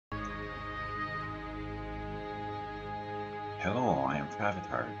Hello, I am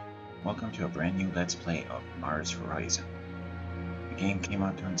FrAvatar. Welcome to a brand new Let's Play of Mars Horizon. The game came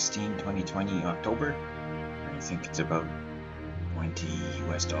out on Steam 2020 October. I think it's about $20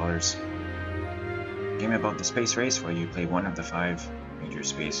 US. Game about the space race where you play one of the 5 major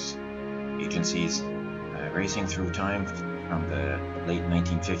space agencies, racing through time from the late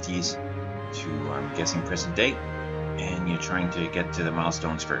 1950s to, I'm guessing, present day, and you're trying to get to the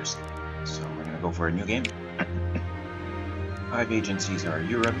milestones first. So we're going to go for a new game. 5 agencies are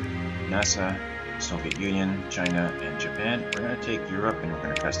Europe, NASA, Soviet Union, China, and Japan. We're going to take Europe and we're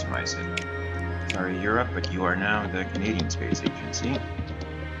going to customize it. Sorry, Europe, but you are now the Canadian Space Agency. And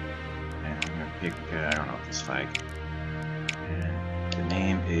I'm going to pick, I don't know, this flag. And the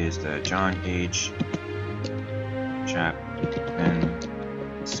name is the John H. Chapman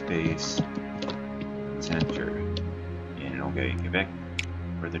Space Center in Quebec.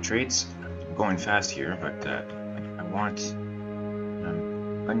 For the traits, I'm going fast here, but I want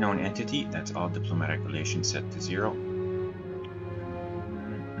unknown entity, that's all diplomatic relations set to 0.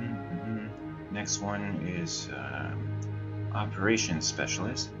 Next one is operations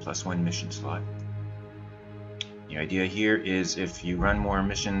specialist, +1 mission slot. The idea here is if you run more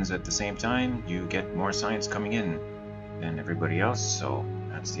missions at the same time, you get more science coming in than everybody else, so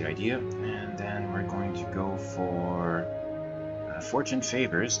that's the idea. And then we're going to go for fortune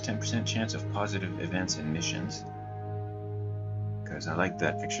favors, 10% chance of positive events and missions, because I like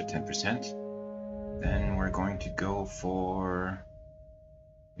that extra 10%. Then we're going to go for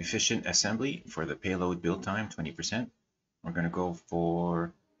efficient assembly for the payload build time, 20%. We're going to go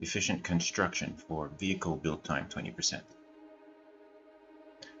for efficient construction for vehicle build time, 20%.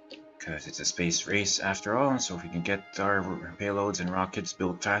 Because it's a space race after all, so if we can get our payloads and rockets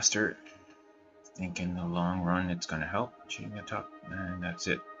built faster, I think in the long run it's going to help. Achieving the top, and that's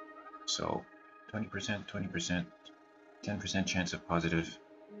it. So 20%, 20%. 10% chance of positive,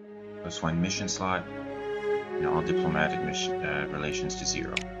 +1 mission slot, and all diplomatic relations to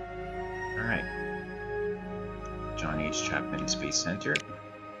 0. Alright. John H. Chapman Space Center.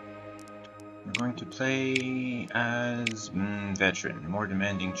 We're going to play as veteran, more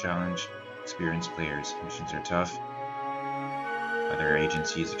demanding challenge, experienced players. Missions are tough. Other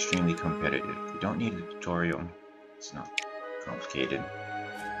agencies extremely competitive. We don't need a tutorial. It's not complicated.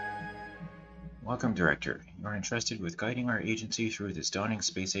 Welcome, Director. You are entrusted with guiding our agency through this dawning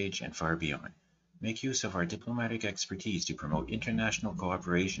space age and far beyond. Make use of our diplomatic expertise to promote international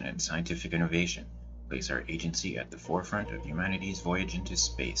cooperation and scientific innovation. Place our agency at the forefront of humanity's voyage into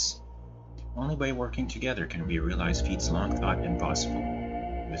space. Only by working together can we realize feats long thought impossible.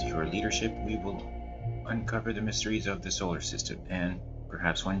 With your leadership, we will uncover the mysteries of the solar system and,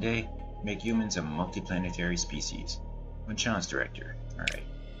 perhaps one day, make humans a multiplanetary species. One chance, Director. Alright.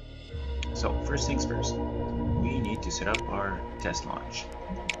 So, first things first, we need to set up our test launch.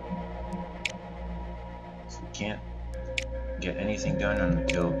 So we can't get anything done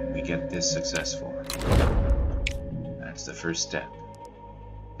until we get this successful. That's the first step.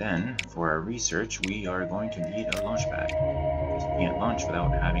 Then, for our research, we are going to need a launch pad. Because we can't launch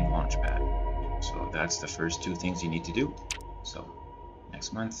without having a launch pad. So that's the first 2 things you need to do. So,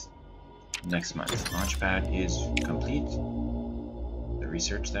 next month, launch pad is complete. The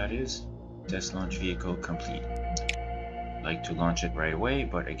research, that is. Test launch vehicle complete. Like to launch it right away,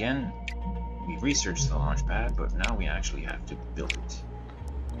 but again, we researched the launch pad, but now we actually have to build it.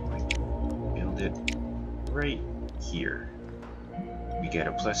 Build it right here. We get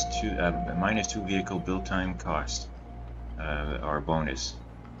a -2 vehicle build time cost, our bonus,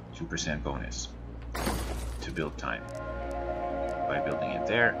 2% bonus to build time by building it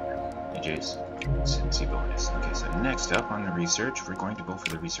there. AJ's efficiency bonus. Okay, so next up on the research, we're going to go for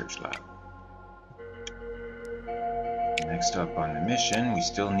the research lab. Next up on the mission, we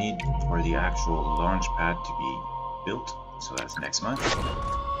still need for the actual launch pad to be built, so that's next month.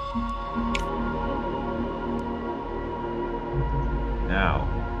 Now,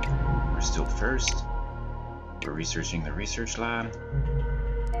 we're still first. We're researching the research lab.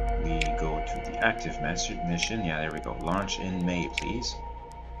 We go to the active mission. Yeah, there we go. Launch in May, please.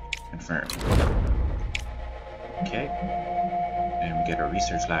 Confirm. Okay. And we get our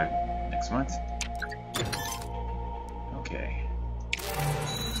research lab next month. Okay.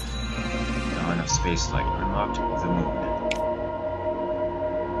 Dawn of spaceflight unlocked the moon.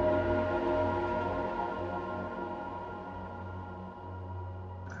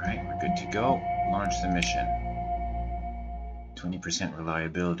 Alright, we're good to go. Launch the mission. 20%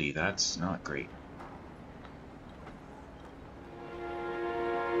 reliability, that's not great.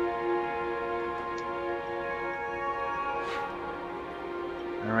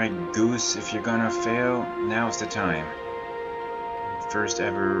 Alright, Goose, if you're gonna fail, now's the time. first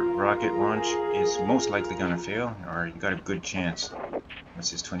ever rocket launch is most likely gonna fail, or you got a good chance.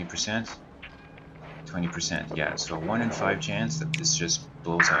 What's this, 20%? 20%, yeah, so 1 in 5 chance that this just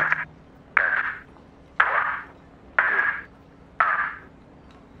blows up.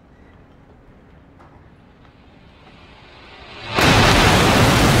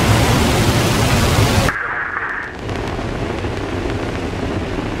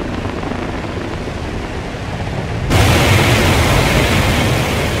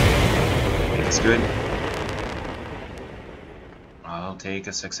 Good. I'll take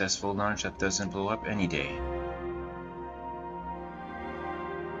a successful launch that doesn't blow up any day.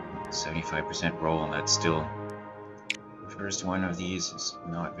 75% roll, and that's still the first one of these is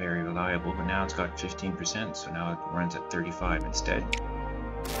not very reliable, but now it's got 15%, so now it runs at 35 instead.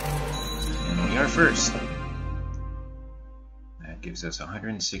 And we are first. That gives us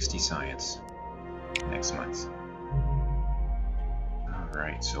 160 science next month.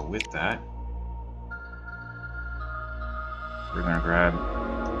 Alright, so with that, we're going to grab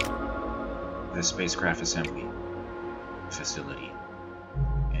the spacecraft assembly facility.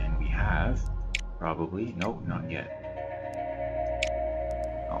 And we have probably, nope, not yet.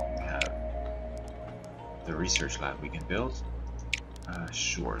 Oh, we have the research lab we can build.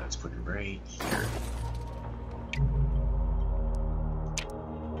 Sure, let's put it right here.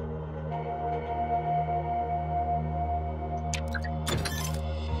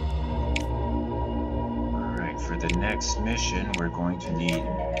 For the next mission, we're going to need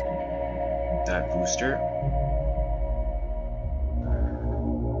that booster.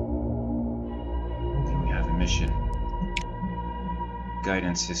 Then we have a mission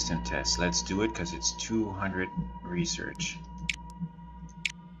guidance system test. Let's do it because it's 200 research.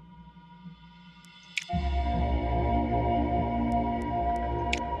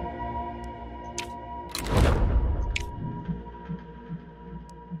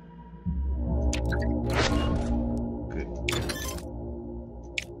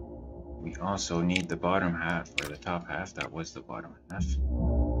 Also need the bottom half, or the top half. That was the bottom half.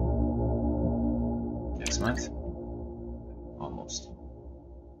 Next month. Almost.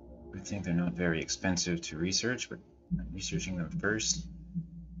 I think they're not very expensive to research, but I'm researching them first.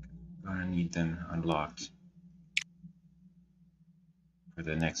 Gonna need them unlocked for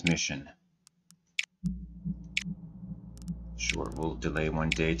the next mission. Sure, we'll delay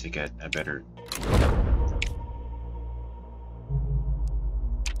 1 day to get a better,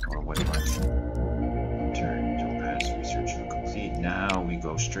 or what month? Turn to pass research to complete. Now we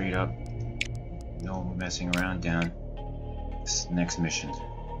go straight up. No messing around down this next mission.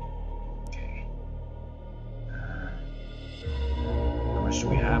 Okay. How much do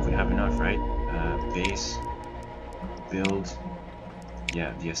we have? We have enough, right? Base, build,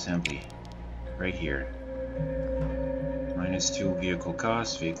 yeah, the assembly. Right here. -2 vehicle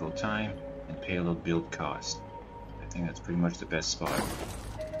cost, vehicle time, and payload build cost. I think that's pretty much the best spot.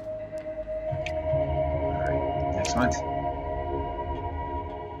 Alright, next month.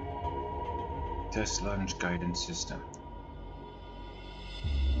 Test launch guidance system.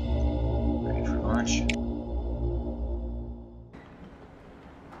 Ready for launch.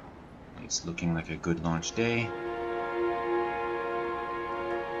 It's looking like a good launch day.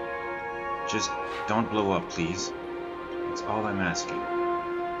 Just don't blow up, please. That's all I'm asking.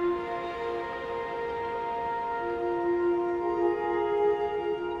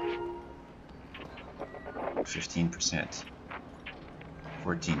 %,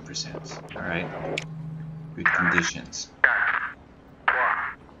 14%. Alright. Good conditions.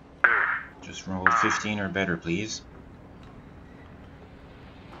 Just roll 15 or better, please.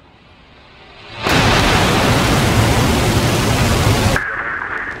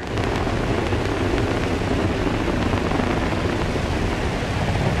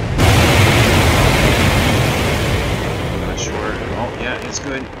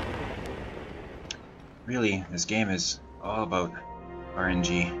 Good. Really, this game is all about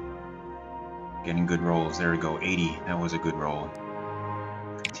RNG. Getting good rolls. There we go, 80. That was a good roll.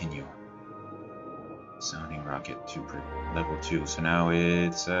 Continue. Sounding rocket to level 2. So now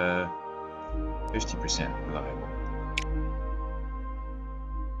it's 50% reliable.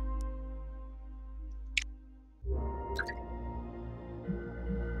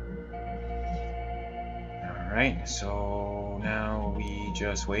 Alright, so now we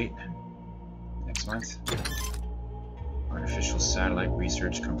just wait. Next month. Artificial satellite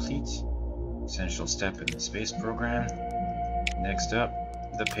research complete. Essential step in the space program. Next up,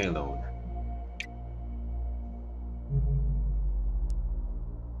 the payload.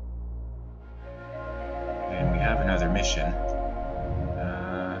 And we have another mission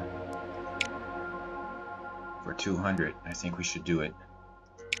for 200. I think we should do it.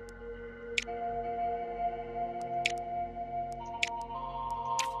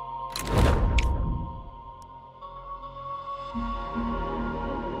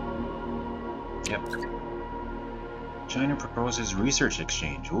 Yep. China proposes research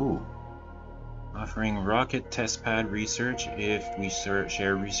exchange. Ooh. Offering rocket test pad research if we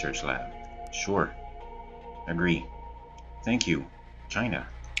share research lab. Sure. Agree. Thank you, China.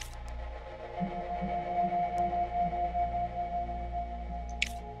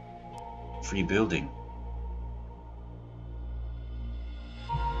 Free building.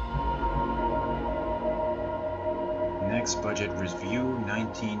 Next budget review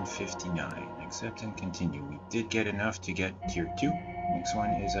 1959. Accept and continue. We did get enough to get tier 2. Next one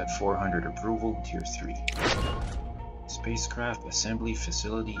is at 400 approval, tier 3. Spacecraft assembly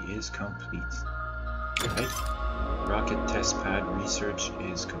facility is complete. Right. Rocket test pad research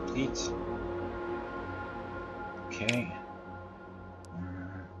is complete. Okay.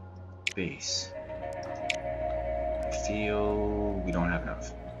 Base. I feel we don't have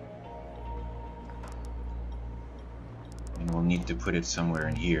enough. And we'll need to put it somewhere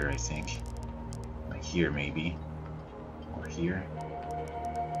in here, I think. Like here, maybe. Or here.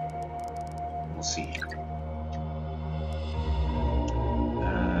 We'll see.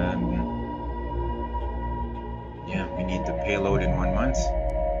 Yeah, we need the payload in 1 month.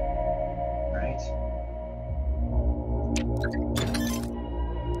 Right.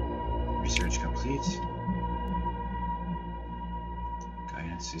 Research complete.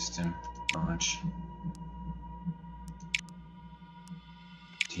 Guidance system launch.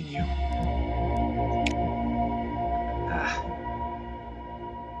 Continue.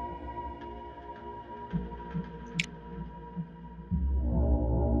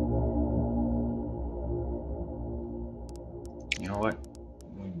 You know what?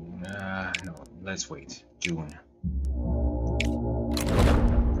 No, let's wait. June.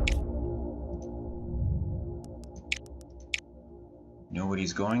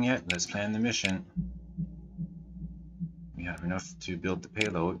 Nobody's going yet. Let's plan the mission. We have enough to build the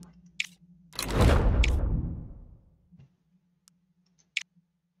payload.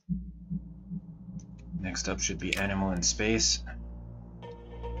 Next up should be animal in space.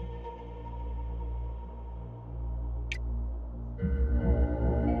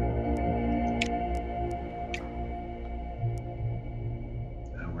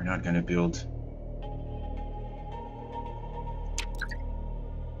 We're not going to build.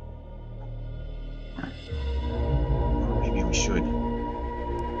 Maybe we should.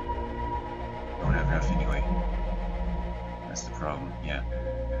 Don't have enough anyway. That's the problem, yeah.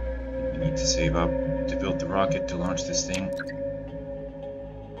 We need to save up to build the rocket to launch this thing.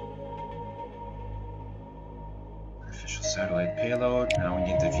 Artificial satellite payload. Now we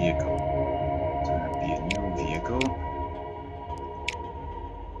need the vehicle. It's going to be a new vehicle.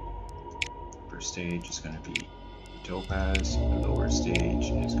 Upper stage is going to be Topaz. The lower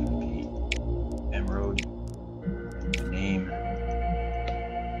stage is going to be Emerald. The name.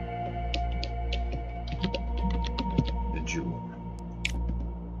 The Jewel.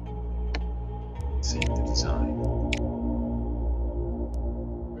 Save the design.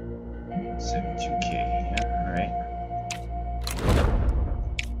 72K, yeah, alright.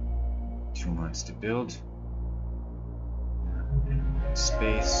 2 months to build.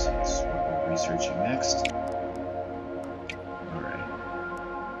 Space, that's what we're researching next. Alright.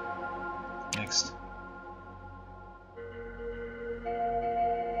 Next.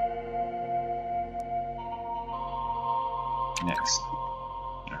 Next.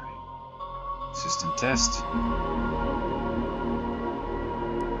 Alright. System test.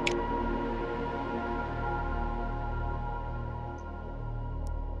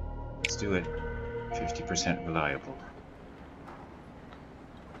 Let's do it. 50% reliable.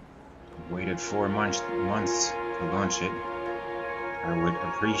 Waited 4 months to launch it. I would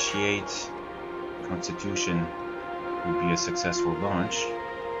appreciate Constitution would be a successful launch.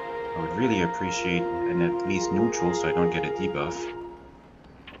 I would really appreciate an at least neutral so I don't get a debuff.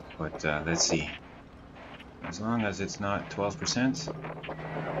 But let's see. As long as it's not 12%.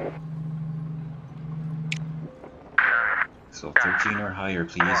 So 13 or higher,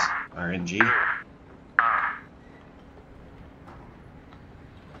 please. RNG.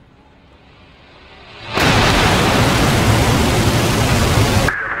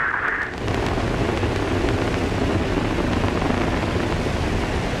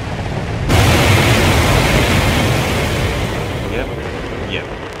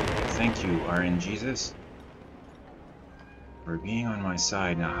 Jesus, for being on my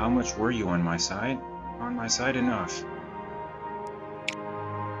side. Now, how much were you on my side? On my side enough.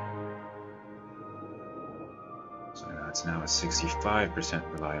 So that's now a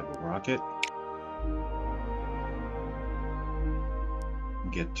 65% reliable rocket.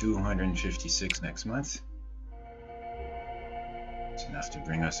 We get 256 next month. It's enough to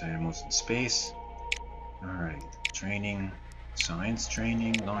bring us animals in space. Alright, training, science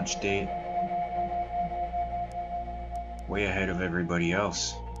training, launch date. Way ahead of everybody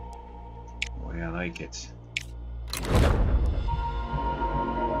else. The way I like it.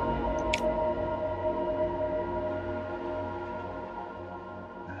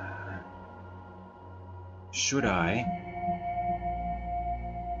 Should I?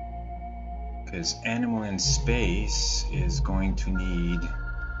 Because Animal in Space is going to need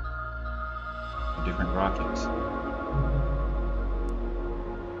a different rocket.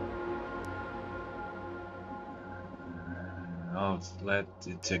 I'll let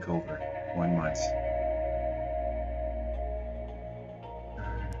it tick over 1 month.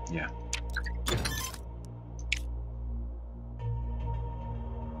 Yeah.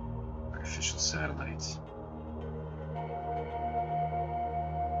 Artificial satellites.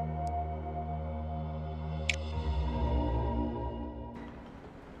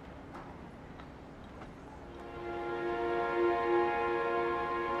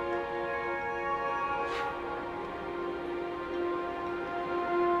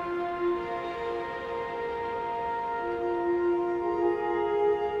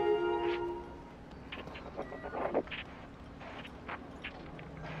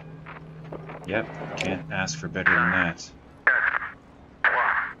 Yep, can't ask for better than that.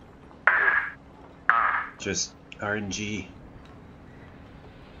 Just RNG.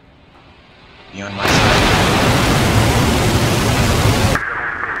 Be on my side.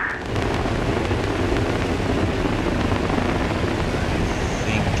 I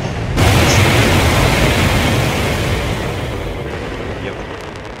think. Yep.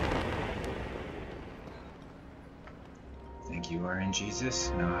 Thank you,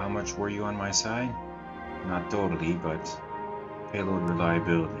 RNGesus. Now, how much were you on my side? Not totally, but payload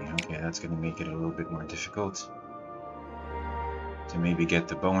reliability. Okay, that's going to make it a little bit more difficult to maybe get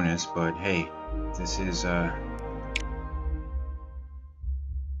the bonus, but hey, this is ahead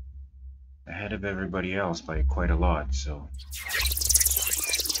of everybody else by quite a lot, so.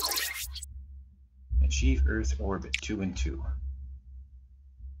 Achieve Earth orbit 2 and 2.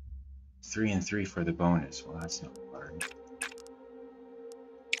 3 and 3 for the bonus. Well, that's not hard.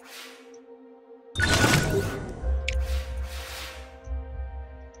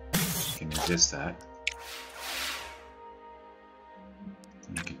 Can resist that.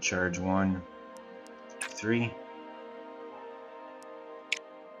 You can charge 1, 3.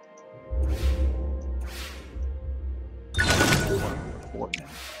 Important.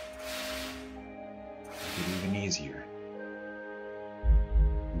 Make it even easier.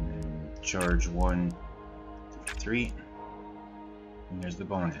 And then charge 1, 3. And there's the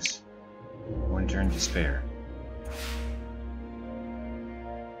bonus. 1 turn to spare.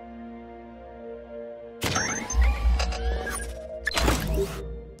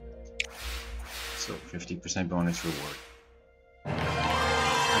 So 50% bonus reward.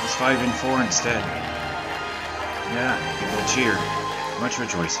 That was 5 and 4 instead. Yeah, give it a cheer. Much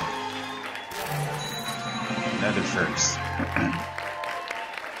rejoicing. Another first.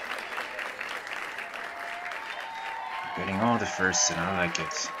 Getting all the firsts and I like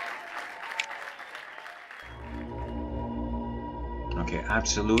it. Okay,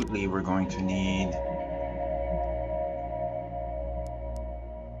 absolutely we're going to need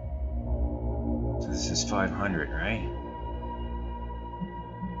this is 500, right?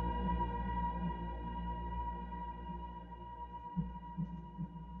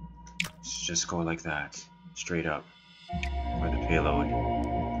 Let's just go like that, straight up, for the payload.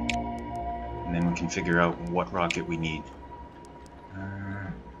 And then we can figure out what rocket we need.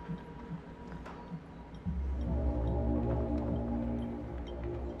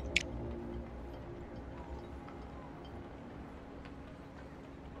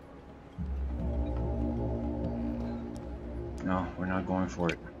 No, we're not going for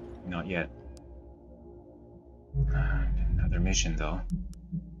it. Not yet. Another mission, though.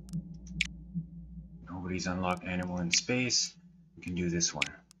 Nobody's unlocked Animal in Space. We can do this one.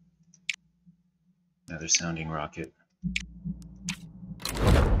 Another sounding rocket.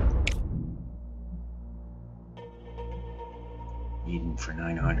 Eden for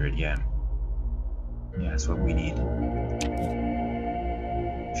 900, yeah. Yeah, that's what we need.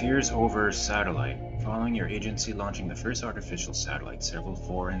 Fears over satellite. Following your agency launching the first artificial satellite, several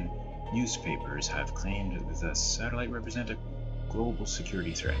foreign newspapers have claimed the satellite represents a global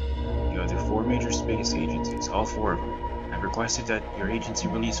security threat. The other 4 major space agencies, all 4 of them, have requested that your agency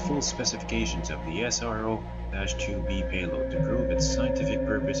release full specifications of the SRO-2B payload to prove its scientific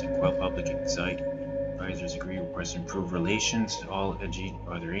purpose and quell public anxiety. Advisors agree, request improve relations. All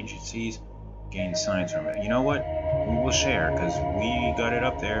other agencies gain science from it. You know what? We will share, because we got it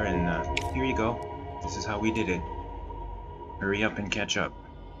up there, and here you go. This is how we did it. Hurry up and catch up.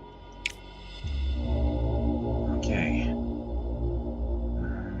 Okay.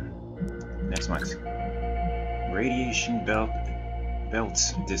 Next month. Radiation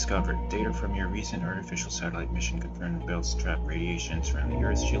belts discovered. Data from your recent artificial satellite mission confirmed belts trap radiation surrounding the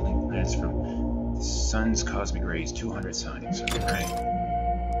Earth, shielding planets from the sun's cosmic rays. 200 signs. Alright.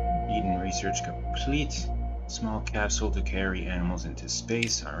 Eden research complete. Small capsule to carry animals into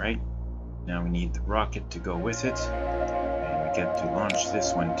space. Alright. Now we need the rocket to go with it. And we get to launch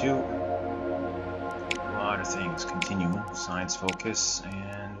this one too. A lot of things. Continue. Science focus.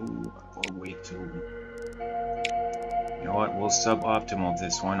 And we'll wait till... You know what? We'll suboptimal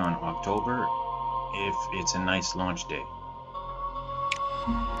this one on October if it's a nice launch day.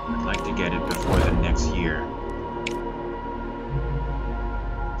 I'd like to get it before the next year.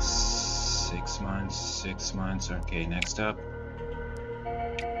 6 months, 6 months. Okay, next up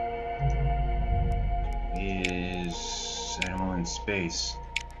is Animal in Space.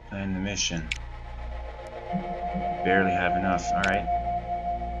 Plan the mission. Barely have enough. Alright.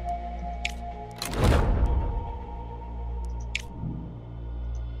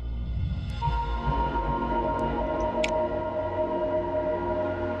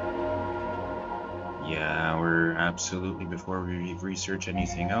 Yeah, we're absolutely, before we research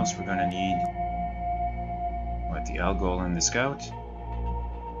anything else, we're gonna need what, the Algol and the Scout?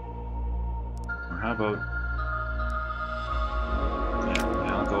 Or how about, yeah, the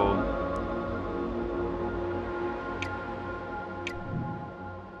Algol.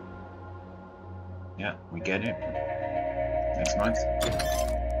 Yeah, we get it. Next month.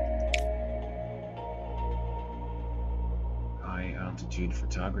 High altitude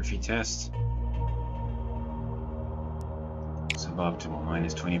photography test. Suboptimal,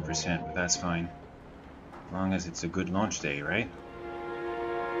 minus 20%, but that's fine. As long as it's a good launch day, right?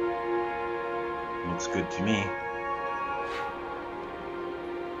 Looks good to me.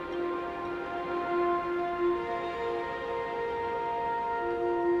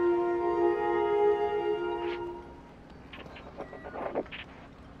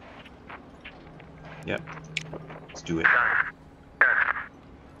 Yep. Let's do it.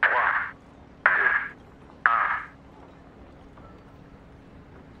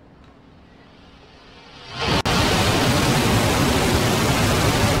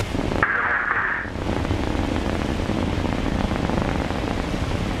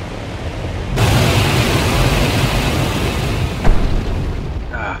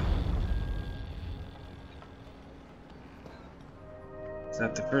 Is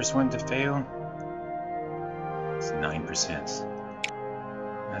that the first one to fail? It's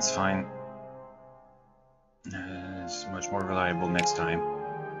 9%. That's fine. It's much more reliable next time.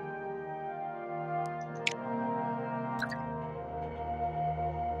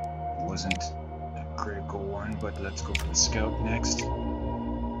 It wasn't a critical one, but let's go for the Scout next.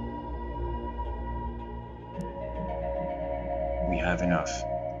 We have enough.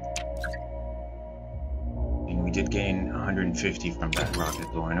 And we did gain 150 from that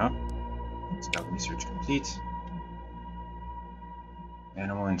rocket blowing up. Scout research complete.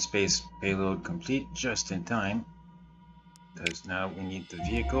 Animal in Space payload complete just in time, because now we need the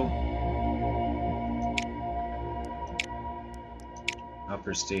vehicle.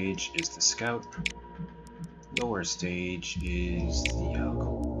 Upper stage is the Scout. Lower stage is the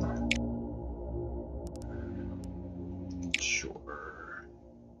Algol. Sure.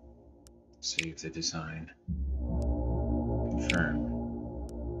 Save the design. Confirm.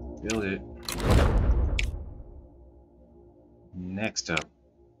 Build it. Next up.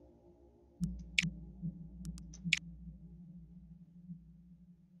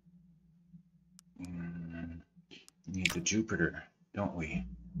 We need the Jupiter, don't we?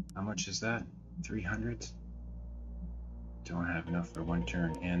 How much is that? 300? Don't have enough for one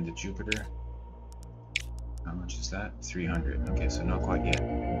turn. And the Jupiter? How much is that? 300. Okay, so not quite yet.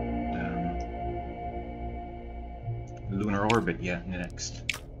 Lunar orbit yet next.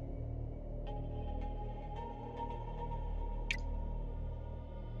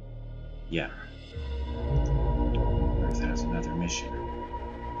 Yeah. Earth has another mission.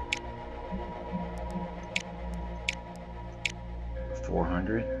 For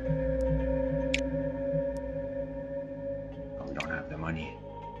 400. Oh, we don't have the money.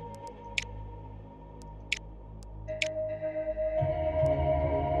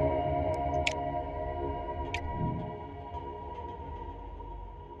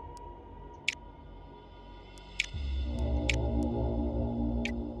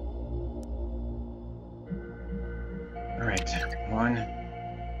 Alright, 1.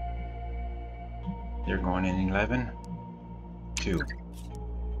 They're going in 11. 2.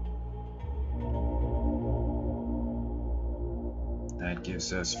 That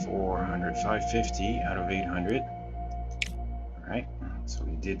gives us 400, 550 out of 800. Alright, so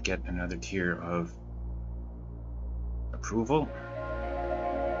we did get another tier of approval.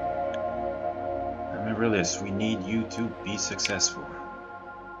 Remember this, we need you to be successful.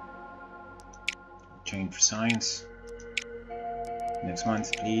 Train for science. Next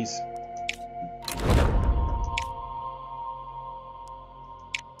month, please.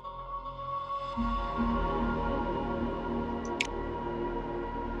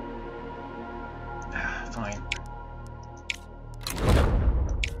 Fine.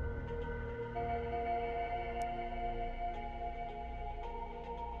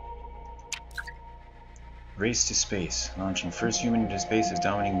 Race to space. Launching first human into space is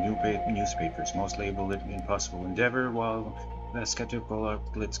dominating newspapers. Most label it impossible endeavor, while the skeptical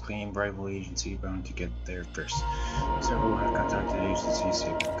outlets claim rival agency bound to get there first. Several have contacted agencies.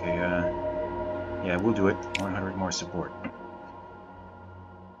 Okay, yeah, we'll do it. 100 more support.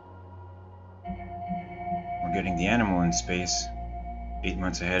 We're getting the animal in space 8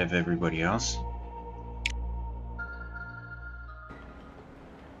 months ahead of everybody else.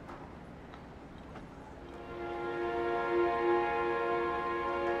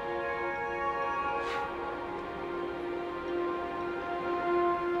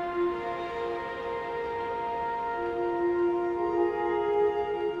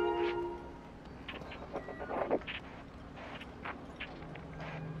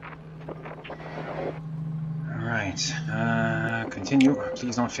 Continue.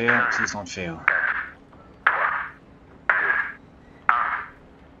 Please don't fail. Please don't fail.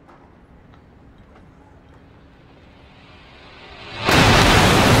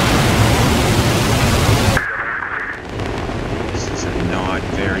 This is a not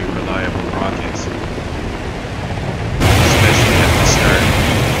very reliable rocket, especially at the start.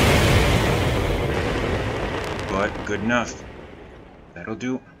 But good enough. That'll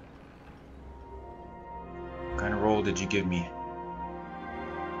do. What kind of roll did you give me?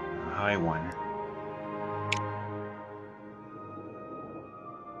 High one.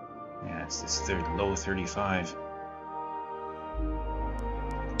 Yeah, it's this low 35.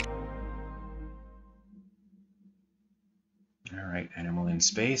 Alright, animal in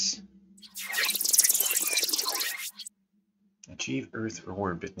space. Achieve Earth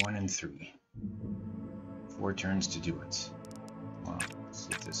orbit 1 and 3. 4 turns to do it. Well, let's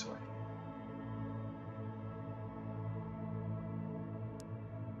do it this way.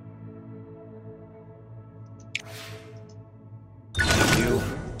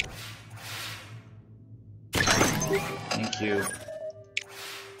 Thank you.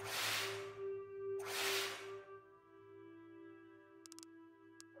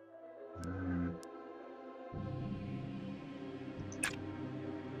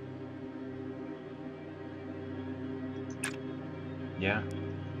 Yeah.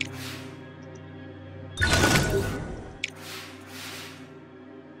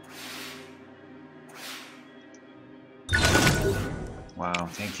 Wow,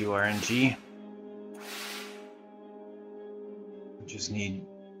 thank you, RNG. Just need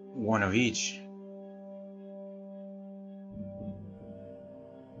one of each.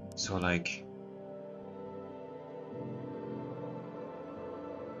 So like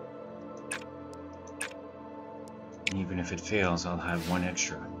even if it fails, I'll have one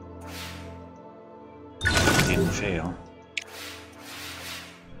extra. It didn't fail.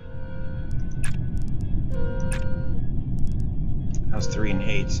 How's 3 and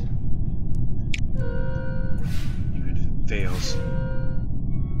 8? Even if it fails.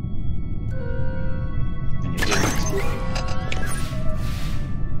 And it didn't.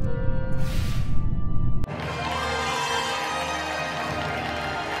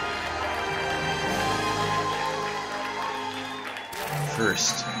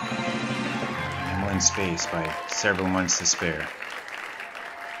 First, animal in space by several months to spare.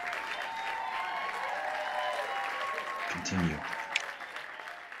 Continue.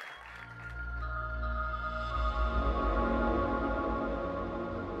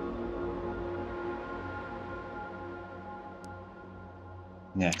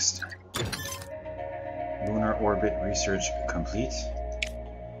 Next, lunar orbit research complete.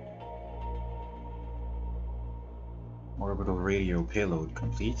 Orbital radio payload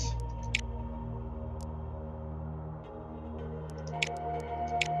complete.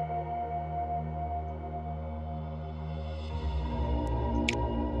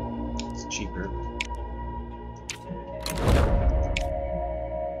 It's cheaper.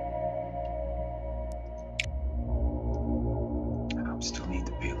 I still need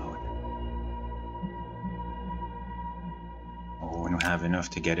the payload. Oh, we don't have enough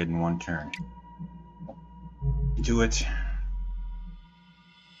to get it in one turn. Do it.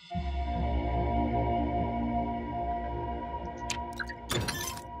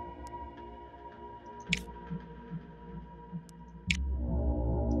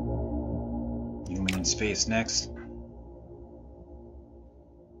 find space next.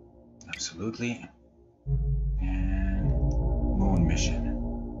 Absolutely. And moon mission.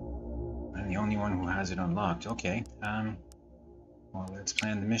 I'm the only one who has it unlocked. Okay. Well, let's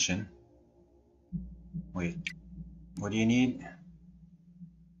plan the mission. Wait. What do you need?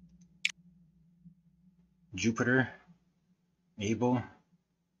 Jupiter? Able?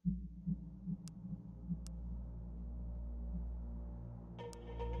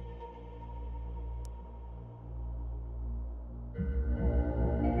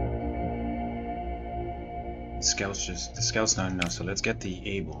 The scout's not enough, so let's get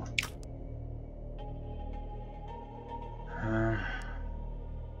the able.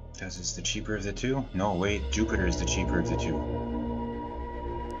 Because it's the cheaper of the two? No, wait, Jupiter is the cheaper of the two.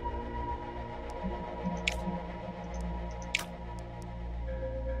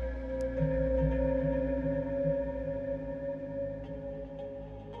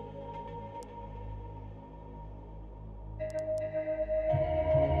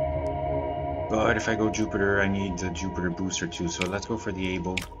 But if I go Jupiter, I need the Jupiter booster too, so let's go for the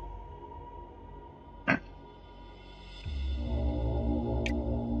able.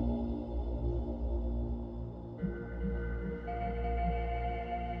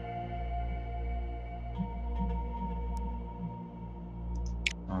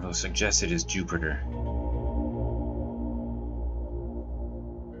 Although suggested is Jupiter.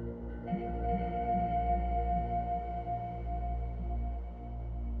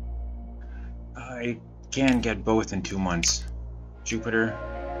 I can get both in 2 months. Jupiter.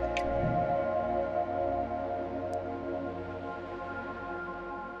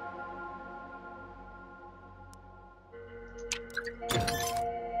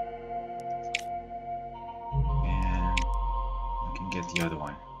 And I can get the other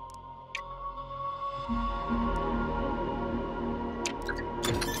one.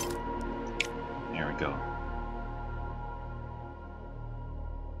 There we go.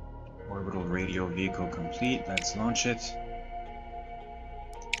 Orbital radio vehicle complete. Let's launch it.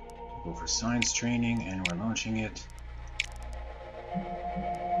 Go for science training, and we're launching it.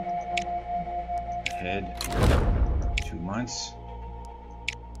 Ahead 2 months.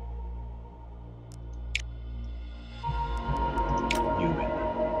 Human.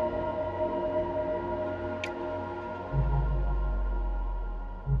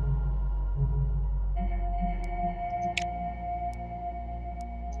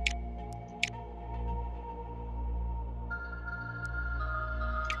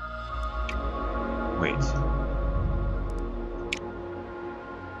 Wait.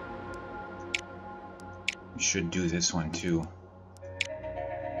 We should do this one too.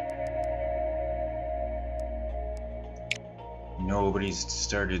 Nobody's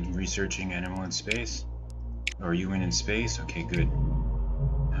started researching animal in space? Or human in space? Okay, good.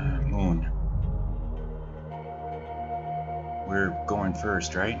 Moon. We're going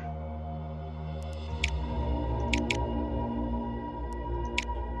first, right?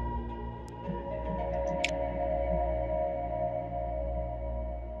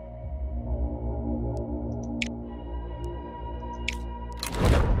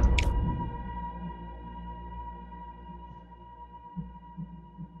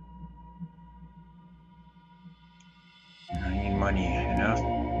 Money enough.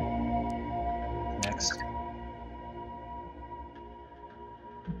 Next.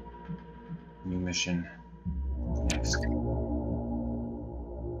 New mission. Next.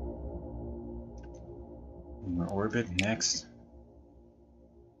 Lunar orbit. Next.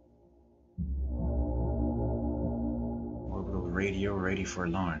 Orbital radio ready for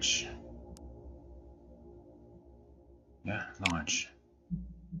launch. Yeah, launch.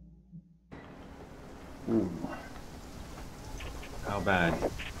 Ooh. How bad?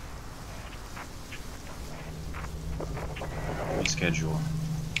 Reschedule.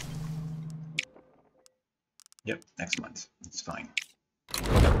 Yep, next month. It's fine.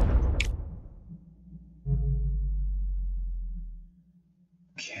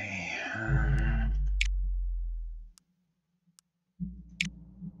 Okay.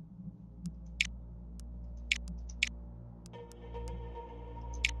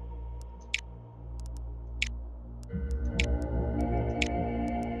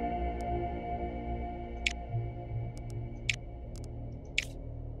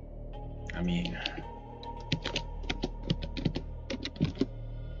 I mean,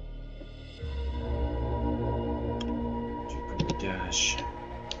 Jupiter dash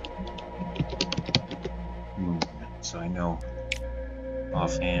moon, so I know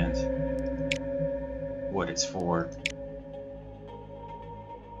offhand what it's for.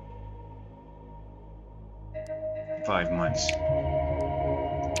 $5 months.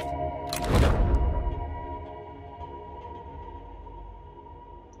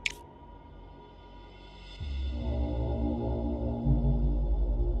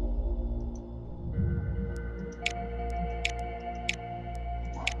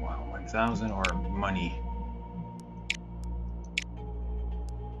 100,000 or money?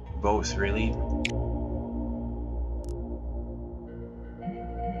 Both, really?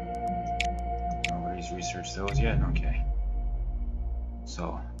 Nobody's researched those yet? Okay.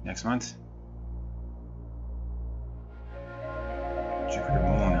 So, next month? Jupiter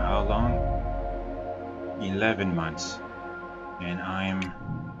Moon, how long? 11 months. And I'm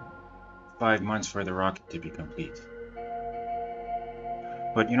 5 months for the rocket to be complete.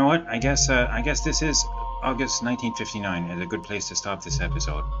 But you know what? I guess this is August 1959 is a good place to stop this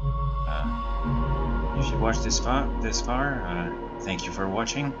episode. If you watched this far, thank you for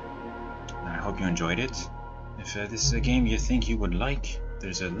watching. I hope you enjoyed it. If this is a game you think you would like,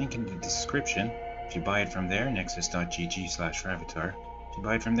 there's a link in the description. If you buy it from there, nexus.gg/FrAvatar. If you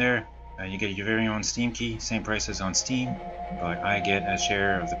buy it from there, you get your very own Steam key, same price as on Steam, but I get a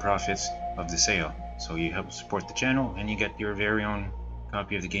share of the profits of the sale. So you help support the channel, and you get your very own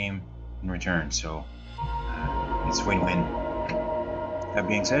copy of the game in return. So it's win-win. That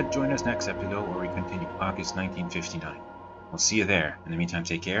being said, join us next episode where we continue August 1959. We'll see you there. In the meantime,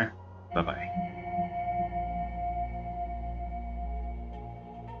 take care. Bye-bye.